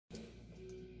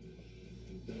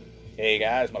Hey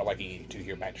guys, Viking 2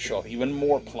 here, back to show off even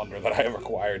more plunder that I have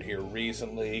acquired here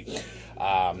recently.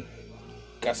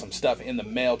 Got some stuff in the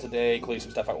mail today, including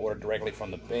some stuff I ordered directly from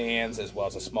the bands, as well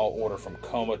as a small order from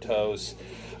Comatose.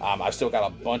 I've still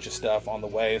got a bunch of stuff on the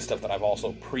way, stuff that I've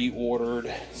also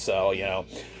pre-ordered. So, you know,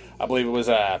 I believe it was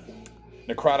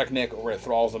Necrotic Nick over at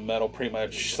Thralls of Metal pretty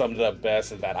much summed it up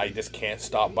best, is that I just can't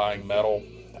stop buying metal.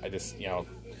 I just, you know,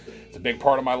 it's a big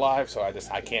part of my life, so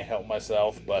I can't help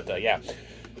myself. But yeah,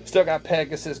 still got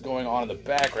Pegasus going on in the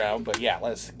background. But yeah,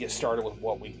 let's get started with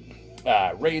what we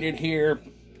rated here.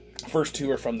 First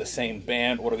two are from the same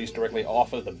band. Order these directly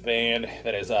off of the band.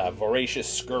 That is Voracious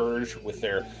Scourge with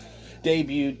their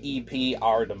debut EP,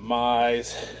 Our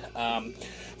Demise.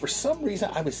 For some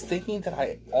reason, I was thinking that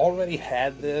I already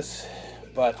had this,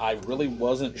 but I really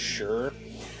wasn't sure.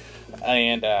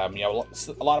 And, you know,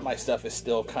 a lot of my stuff is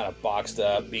still kind of boxed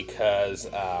up because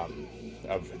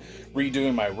of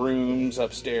redoing my rooms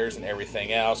upstairs and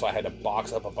everything else. So I had to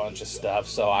box up a bunch of stuff.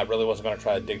 So I really wasn't going to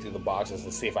try to dig through the boxes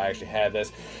and see if I actually had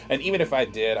this. And even if I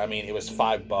did, I mean, it was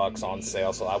 $5 on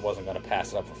sale, so I wasn't going to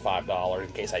pass it up for $5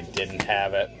 in case I didn't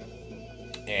have it.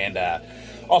 And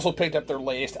also picked up their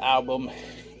latest album,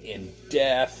 In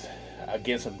Death.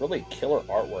 Again, some really killer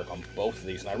artwork on both of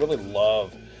these, and I really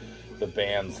love the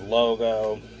band's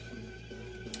logo.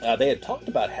 They had talked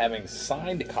about having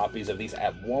signed copies of these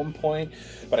at one point,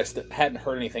 but I hadn't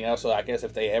heard anything else, so I guess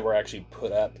if they ever actually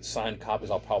put up signed copies,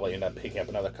 I'll probably end up picking up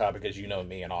another copy, because you know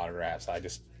me and autographs, I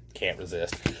just can't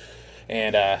resist.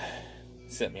 And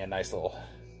sent me a nice little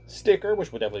sticker,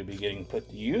 which will definitely be getting put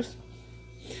to use.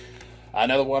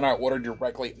 Another one I ordered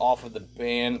directly off of the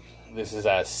band. This is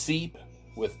a Seep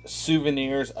with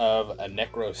souvenirs of a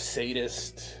necro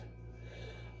sadist.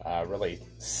 Really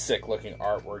sick looking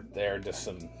artwork there, just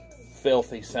some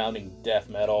filthy sounding death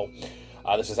metal.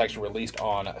 This is actually released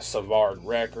on Savard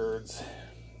Records.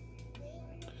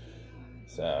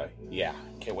 So yeah,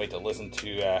 can't wait to listen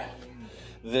to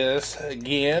this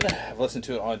again. I've listened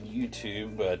to it on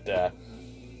YouTube, but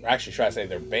actually try to say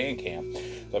their Bandcamp. So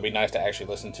it'd be nice to actually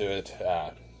listen to it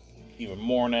even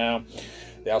more now.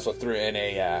 They also threw in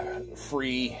a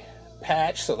free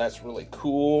patch, so that's really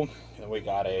cool. And we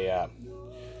got a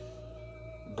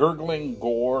Gurgling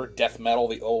Gore Death Metal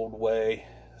the Old Way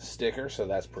sticker, so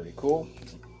that's pretty cool.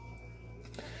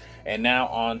 And now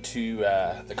on to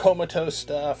the Comatose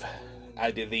stuff. I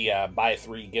did the buy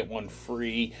 3 get 1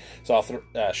 free, so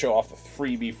I'll show off the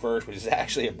freebie first, which is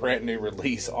actually a brand new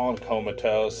release on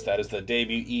Comatose. That is the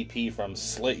debut EP from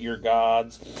Slit Your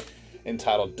Gods,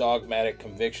 entitled Dogmatic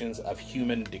Convictions of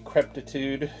Human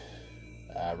Decrepitude.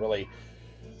 Really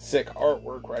sick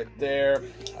artwork right there.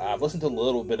 I've listened to a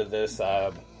little bit of this.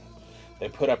 They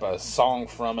put up a song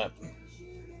from it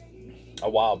a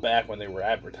while back when they were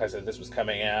advertising that this was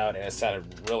coming out, and it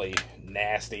sounded really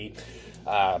nasty.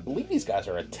 I believe these guys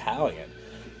are Italian,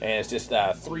 and it's just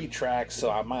 3 tracks, so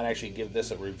I might actually give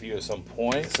this a review at some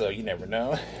point, so you never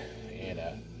know. And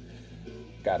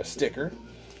got a sticker.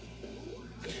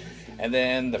 And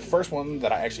then the first one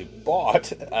that I actually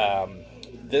bought,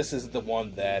 this is the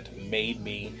one that made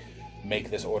me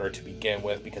make this order to begin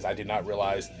with, because I did not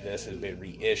realize this had been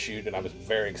reissued, and I was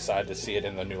very excited to see it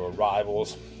in the new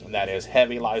arrivals. And that is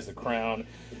Heavy Lies the Crown,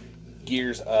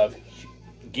 Gears of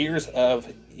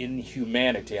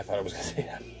Inhumanity. I thought I was going to say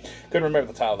that. Couldn't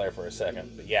remember the title there for a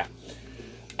second, but yeah,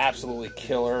 absolutely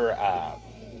killer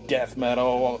death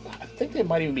metal. I think they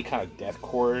might even be kind of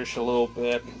deathcore-ish a little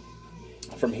bit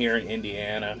from here in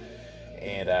Indiana,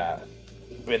 and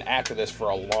been after this for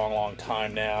a long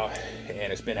time now,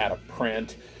 and it's been out of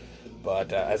print.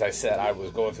 But as I said, I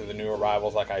was going through the new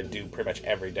arrivals like I do pretty much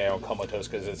every day on Comatose,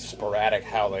 because it's sporadic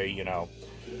how they, you know,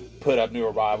 put up new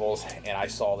arrivals, and I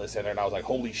saw this in there and I was like,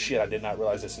 holy shit, I did not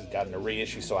realize this has gotten a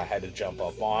reissue, so I had to jump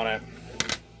up on it.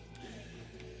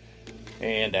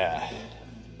 And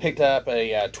picked up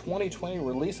a 2020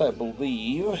 release, I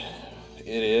believe it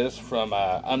is, from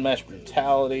Unmatched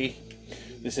Brutality.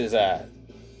 This is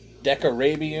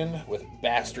Decarabian with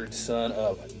Bastard Son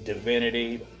of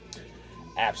Divinity.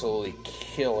 Absolutely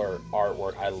killer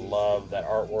artwork. I love that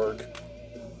artwork.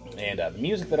 And the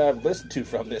music that I've listened to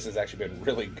from this has actually been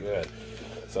really good.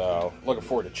 So, looking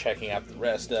forward to checking out the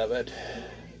rest of it.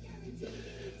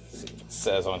 Let's see what it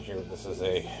says on here. This is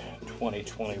a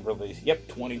 2020 release. Yep,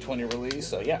 2020 release.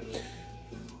 So, yeah.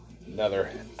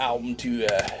 Another album to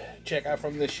check out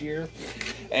from this year.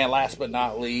 And last but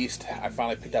not least, I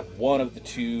finally picked up one of the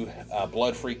 2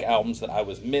 Blood Freak albums that I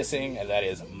was missing, and that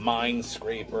is Mind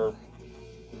Scraper.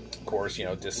 Of course, you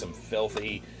know, just some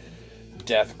filthy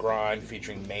death grind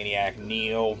featuring Maniac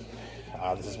Neil.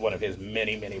 This is one of his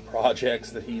many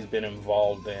projects that he's been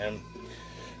involved in.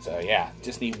 So yeah,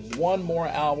 just need one more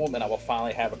album and I will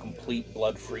finally have a complete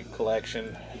Blood Freak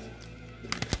collection.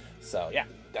 So yeah,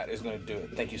 that is going to do it.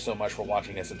 Thank you so much for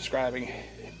watching and subscribing.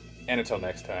 And until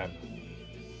next time,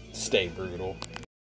 stay brutal.